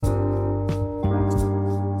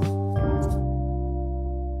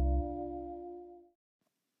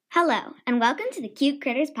Hello, and welcome to the Cute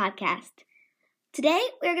Critters podcast. Today,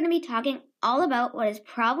 we're going to be talking all about what is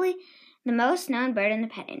probably the most known bird in the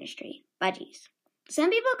pet industry, budgies.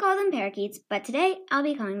 Some people call them parakeets, but today I'll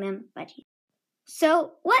be calling them budgies.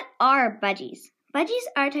 So, what are budgies? Budgies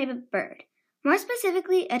are a type of bird, more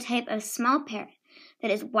specifically a type of small parrot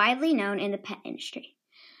that is widely known in the pet industry.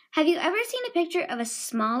 Have you ever seen a picture of a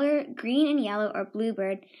smaller green and yellow or blue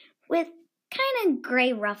bird with kind of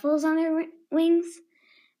gray ruffles on their wings?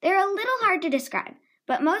 They're a little hard to describe,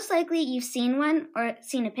 but most likely you've seen one or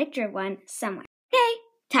seen a picture of one somewhere. Okay,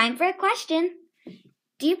 time for a question.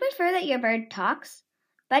 Do you prefer that your bird talks?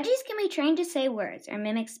 Budgies can be trained to say words or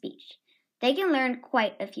mimic speech. They can learn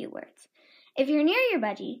quite a few words. If you're near your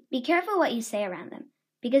budgie, be careful what you say around them,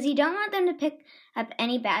 because you don't want them to pick up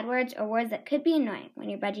any bad words or words that could be annoying when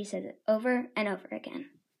your budgie says it over and over again.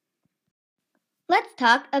 Let's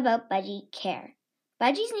talk about budgie care.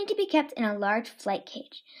 Budgies need to be kept in a large flight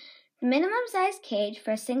cage. The minimum size cage for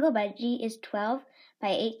a single budgie is 12 by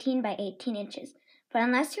 18 by 18 inches, but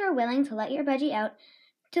unless you are willing to let your budgie out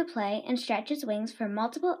to play and stretch its wings for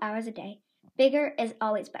multiple hours a day, bigger is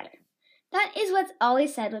always better. That is what's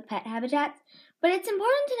always said with pet habitats, but it's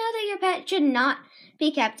important to know that your pet should not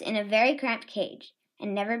be kept in a very cramped cage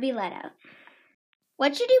and never be let out.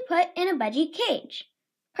 What should you put in a budgie cage?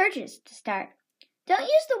 Perches to start. Don't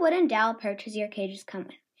use the wooden dowel perches your cages come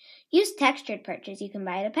with. Use textured perches you can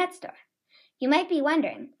buy at a pet store. You might be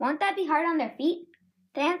wondering, won't that be hard on their feet?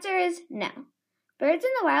 The answer is no. Birds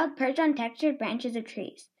in the wild perch on textured branches of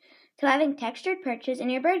trees, so having textured perches in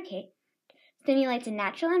your bird cage stimulates a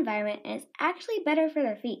natural environment and is actually better for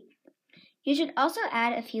their feet. You should also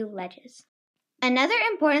add a few ledges. Another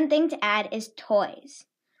important thing to add is toys.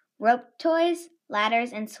 Rope toys,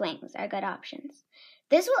 ladders, and swings are good options.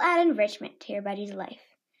 This will add enrichment to your budgie's life.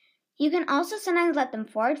 You can also sometimes let them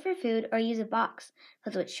forage for food or use a box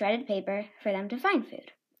filled with shredded paper for them to find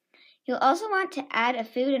food. You'll also want to add a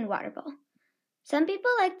food and water bowl. Some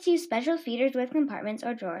people like to use special feeders with compartments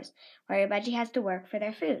or drawers where your budgie has to work for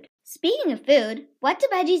their food. Speaking of food, what do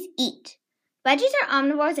budgies eat? Budgies are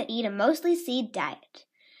omnivores that eat a mostly seed diet.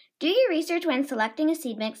 Do your research when selecting a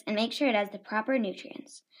seed mix and make sure it has the proper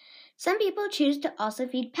nutrients. Some people choose to also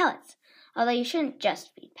feed pellets, although you shouldn't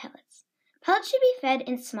just feed pellets. Pellets should be fed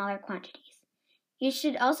in smaller quantities. You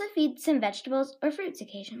should also feed some vegetables or fruits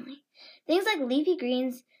occasionally. Things like leafy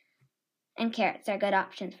greens and carrots are good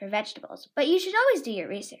options for vegetables, but you should always do your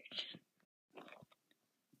research.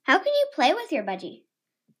 How can you play with your budgie?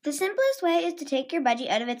 The simplest way is to take your budgie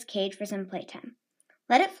out of its cage for some playtime.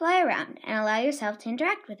 Let it fly around and allow yourself to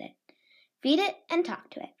interact with it. Feed it and talk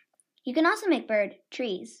to it. You can also make bird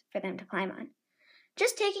trees for them to climb on.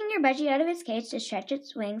 Just taking your budgie out of its cage to stretch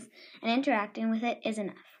its wings and interacting with it is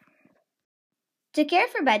enough. To care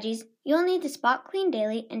for budgies, you'll need to spot clean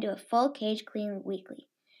daily and do a full cage clean weekly.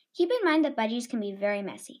 Keep in mind that budgies can be very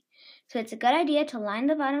messy, so it's a good idea to line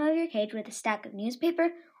the bottom of your cage with a stack of newspaper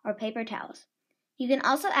or paper towels. You can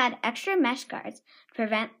also add extra mesh guards to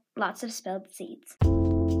prevent lots of spilled seeds.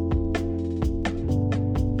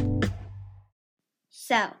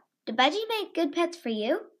 So, do budgies make good pets for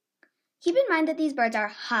you? Keep in mind that these birds are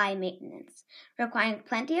high maintenance, requiring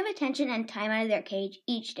plenty of attention and time out of their cage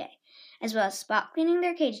each day, as well as spot cleaning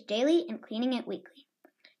their cage daily and cleaning it weekly.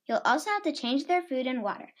 You'll also have to change their food and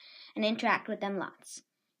water and interact with them lots.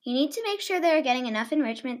 You need to make sure they are getting enough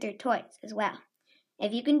enrichment through toys as well.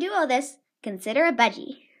 If you can do all this, consider a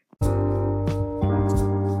budgie.